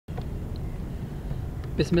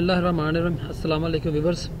बिस्मिल्लाहिर्रहमानिर्रहीम। अस्सलाम वालेकुम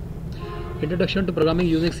viewers. Introduction to programming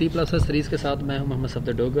using C++ series के साथ मैं हूं मोहम्मद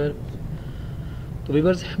सफदर डोगर। तो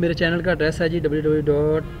व्यूअर्स, मेरे चैनल का एड्रेस है जी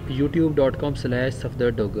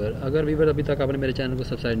www.youtube.com/safdar-doger। अगर व्यूअर अभी तक आपने मेरे चैनल को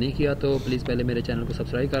सब्सक्राइब नहीं किया तो प्लीज़ पहले मेरे चैनल को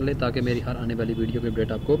सब्सक्राइब कर लें ताकि मेरी हर आने वाली वीडियो की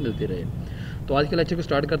अपडेट आपको मिलती रहे। तो आज के लेक्चर को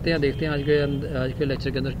स्टार्ट करते हैं, देखते हैं आज के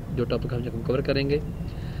लेक्चर के अंदर जो टॉपिक हम कवर करेंगे।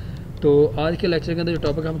 तो आज के लेक्चर के अंदर जो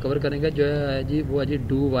टॉपिक हम कवर करेंगे जो है जी वो है जी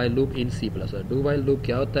do while loop in C++। Do while loop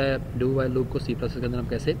क्या होता है, डू वाइल लूप को C++ के अंदर हम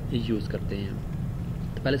कैसे यूज़ करते हैं।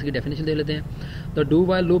 तो पहले इसकी डेफिनेशन देख लेते हैं। The do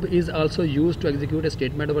while loop is also use to execute A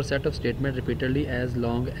statement over set of statement repeatedly as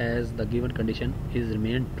long as the given condition is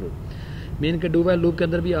remain true. Mean के डू वाइल लूप के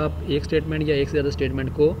अंदर भी आप एक स्टेटमेंट या एक से ज़्यादा स्टेटमेंट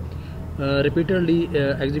को रिपीटेडली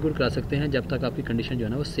एग्जीक्यूट करा सकते हैं जब तक आपकी कंडीशन जो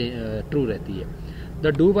है ना वो ट्रू रहती है।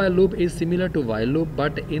 The do while loop is similar to while loop,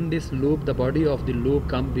 but in this loop the body of the loop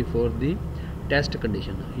come before the test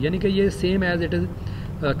condition। यानी कि ये सेम एज इट इज़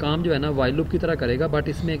काम जो है ना while loop की तरह करेगा, बट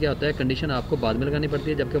इसमें क्या होता है कंडीशन आपको बाद में लगानी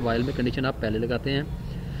पड़ती है जबकि while में कंडीशन आप पहले लगाते हैं।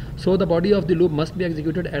 So the body of the loop must be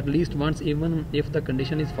executed at least once even if the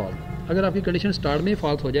condition is false। अगर आपकी कंडीशन स्टार्ट में ही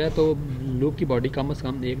फॉल्स हो जाए तो लूप की बॉडी कम से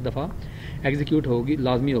कम एक दफ़ा एग्जीक्यूट होगी,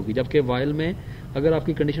 लाजमी होगी। जबकि वाइल में अगर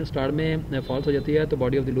आपकी कंडीशन स्टार्ट में फॉल्स हो जाती है तो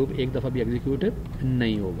बॉडी ऑफ द लूप एक दफ़ा भी एग्जीक्यूट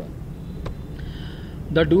नहीं होगा।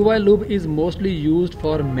 The do while loop is mostly use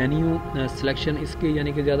for menu selection. इसके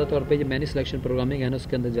यानी कि ज़्यादा तौर पे जो मेन्यू सिलेक्शन प्रोग्रामिंग है ना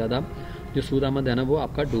उसके अंदर ज़्यादा जो सूदामंद है ना वो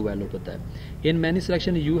आपका डू वाइल लूप होता है। इन menu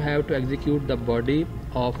selection you have to execute the body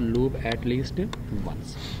of loop at least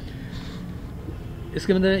once.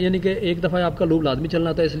 इसके अंदर यानी कि एक दफ़ा आपका लूप लाजमी चलना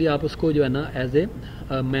होता है, इसलिए आप उसको जो है ना एज ए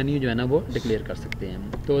मेन्यू जो है ना वो डिक्लेयर कर सकते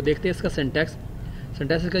हैं। तो देखते हैं इसका सिंटैक्स।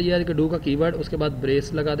 सिंटैक्स का ये है कि डू का कीवर्ड, उसके बाद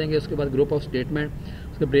ब्रेस लगा देंगे, उसके बाद ग्रुप ऑफ स्टेटमेंट,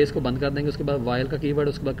 उसके ब्रेस को बंद कर देंगे, उसके बाद वाइल का कीवर्ड,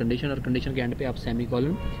 उसके बाद कंडीशन, और कंडीशन के एंड पे आप सेमी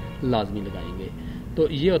कॉलन लाजमी लगाएंगे। तो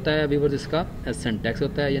ये होता है व्यूअर्स इसका सिंटैक्स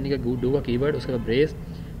होता है, यानी कि डू का कीवर्ड, उसके बाद ब्रेस,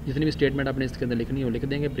 जितनी भी स्टेटमेंट आपने इसके अंदर लिखनी है वो लिख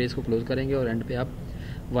देंगे, ब्रेस को क्लोज करेंगे और एंड पे आप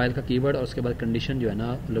वाइल का कीवर्ड और उसके बाद कंडीशन जो है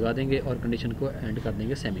ना लगा देंगे और कंडीशन को एंड कर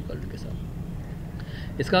देंगे सेमी कॉलन के साथ।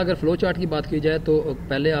 इसका अगर फ्लो चार्ट की बात की जाए तो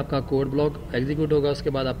पहले आपका कोड ब्लॉक एग्जीक्यूट होगा, उसके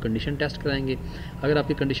बाद आप कंडीशन टेस्ट कराएंगे। अगर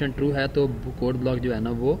आपकी कंडीशन ट्रू है तो कोड ब्लॉक जो है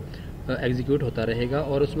ना वो एग्जीक्यूट होता रहेगा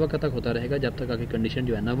और उस वक्त तक होता रहेगा जब तक आपकी कंडीशन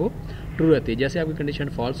जो है ना वो ट्रू रहती है। जैसे आपकी कंडीशन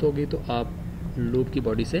फॉल्स होगी तो आप लूप की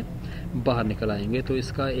बॉडी से बाहर निकल आएंगे। तो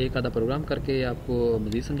इसका एक आधा प्रोग्राम करके आपको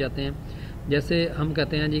मज़ीद समझाते हैं। जैसे हम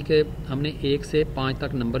कहते हैं जी कि हमने 1 से 5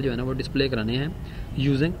 तक नंबर जो है ना वो डिस्प्ले कराने हैं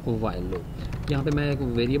यूजिंग वाइल लूप। यहाँ पे मैं एक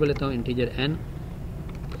वेरिएबल लेता हूँ integer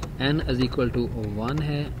n is equal to 1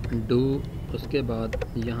 है, डू, उसके बाद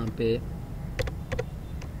यहाँ पे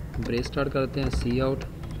ब्रेस स्टार्ट करते हैं, सी आउट,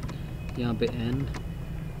 यहाँ पे n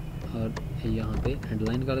और यहाँ पे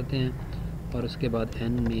हेडलाइन कर देते हैं और उसके बाद n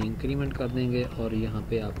में इंक्रीमेंट कर देंगे और यहाँ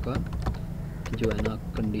पे आपका जो है ना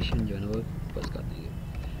कंडीशन जो है ना वो बस कर देंगे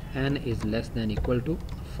n is less than equal to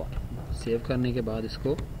 4। Save करने के बाद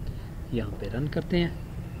इसको यहाँ पे रन करते हैं।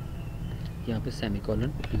 यहाँ पे सेमी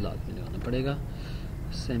कॉलन लाजमी लगाना पड़ेगा,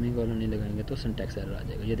 सेमी कॉलन नहीं लगाएंगे तो सिंटैक्स एरर आ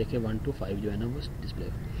जाएगा। ये देखिए 1 to 5 जो है ना वो डिस्प्ले।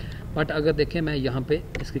 बट अगर देखें मैं यहाँ पे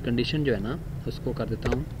इसकी कंडीशन जो है ना उसको कर देता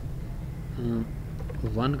हूँ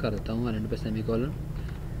 1 कर देता हूँ और एंड पे सेमी कॉलन,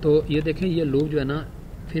 तो ये देखें ये लूप जो है ना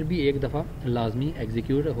फिर भी एक दफ़ा लाजमी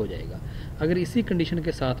एग्जीक्यूट हो जाएगा। अगर इसी कंडीशन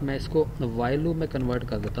के साथ मैं इसको वाइल लूप में कन्वर्ट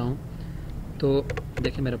कर देता हूँ तो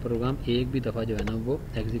देखिए मेरा प्रोग्राम एक भी दफ़ा जो है ना वो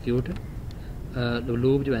एग्जीक्यूट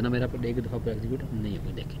लूप जो है ना मेरा एक दफ़ा पर एग्जीक्यूट नहीं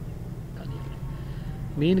होगा। देखिए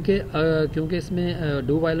मीन के क्योंकि इसमें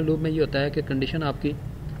डू वाइल लूप में ये होता है कि कंडीशन आपकी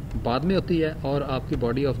बाद में होती है और आपकी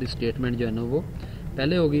बॉडी ऑफ द स्टेटमेंट जो है ना वो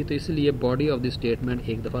पहले होगी, तो इसलिए बॉडी ऑफ द स्टेटमेंट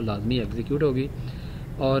एक दफ़ा लाजमी एग्जीक्यूट होगी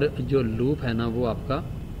और जो लूप है ना वो आपका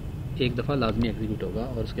एक दफ़ा लाजमी एग्जीक्यूट होगा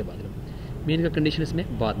और उसके बाद मीन का कंडीशन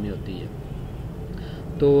इसमें बाद में होती है।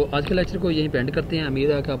 तो आज के लेक्चर को यहीं पे एंड करते हैं।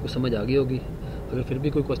 उम्मीद है कि आपको समझ आ गई होगी। अगर फिर भी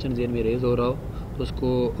कोई क्वेश्चन ज़हन में रेज़ हो रहा हो तो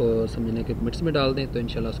उसको समझने के कमेंट्स में डाल दें, तो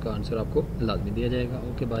इंशाल्लाह उसका आंसर आपको लाजमी दिया जाएगा।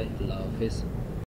 ओके बाय, अल्लाह हाफिज़।